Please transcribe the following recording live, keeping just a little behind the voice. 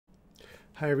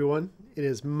Hi everyone, it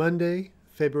is Monday,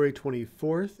 February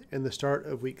 24th and the start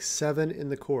of week 7 in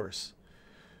the course.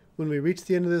 When we reach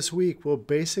the end of this week, we'll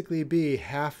basically be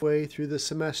halfway through the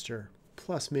semester,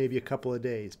 plus maybe a couple of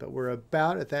days, but we're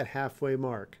about at that halfway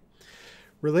mark.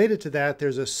 Related to that,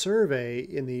 there's a survey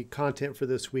in the content for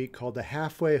this week called the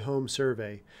Halfway Home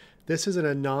Survey. This is an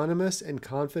anonymous and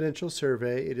confidential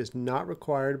survey. It is not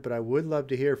required, but I would love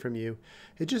to hear from you.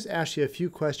 It just asks you a few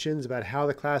questions about how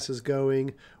the class is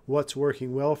going, what's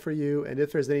working well for you, and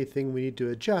if there's anything we need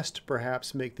to adjust to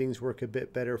perhaps make things work a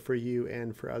bit better for you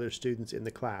and for other students in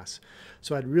the class.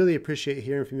 So I'd really appreciate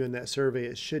hearing from you in that survey.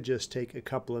 It should just take a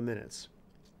couple of minutes.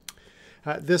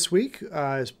 This week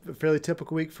is a fairly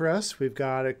typical week for us. We've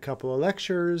got a couple of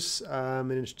lectures,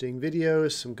 interesting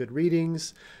videos, some good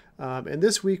readings. And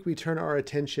this week we turn our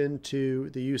attention to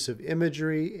the use of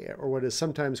imagery, or what is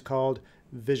sometimes called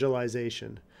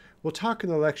visualization. We'll talk in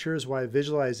the lectures why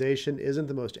visualization isn't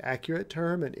the most accurate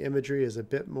term and imagery is a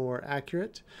bit more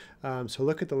accurate. So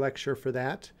look at the lecture for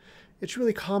that. It's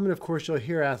really common, of course, you'll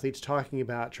hear athletes talking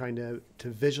about trying to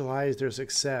visualize their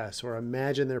success or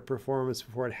imagine their performance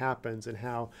before it happens and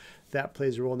how that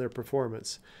plays a role in their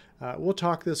performance. We'll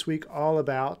talk this week all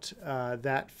about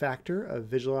that factor of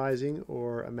visualizing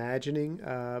or imagining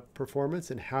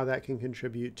performance and how that can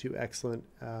contribute to excellent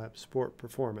sport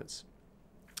performance.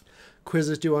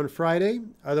 Quizzes due on Friday.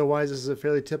 Otherwise, this is a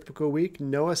fairly typical week.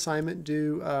 No assignment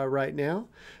due right now.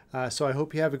 So I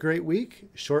hope you have a great week.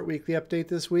 Short weekly update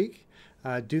this week.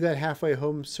 Do that halfway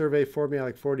home survey for me. I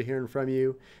look forward to hearing from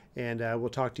you, and we'll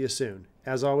talk to you soon.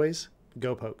 As always,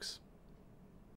 go Pokes.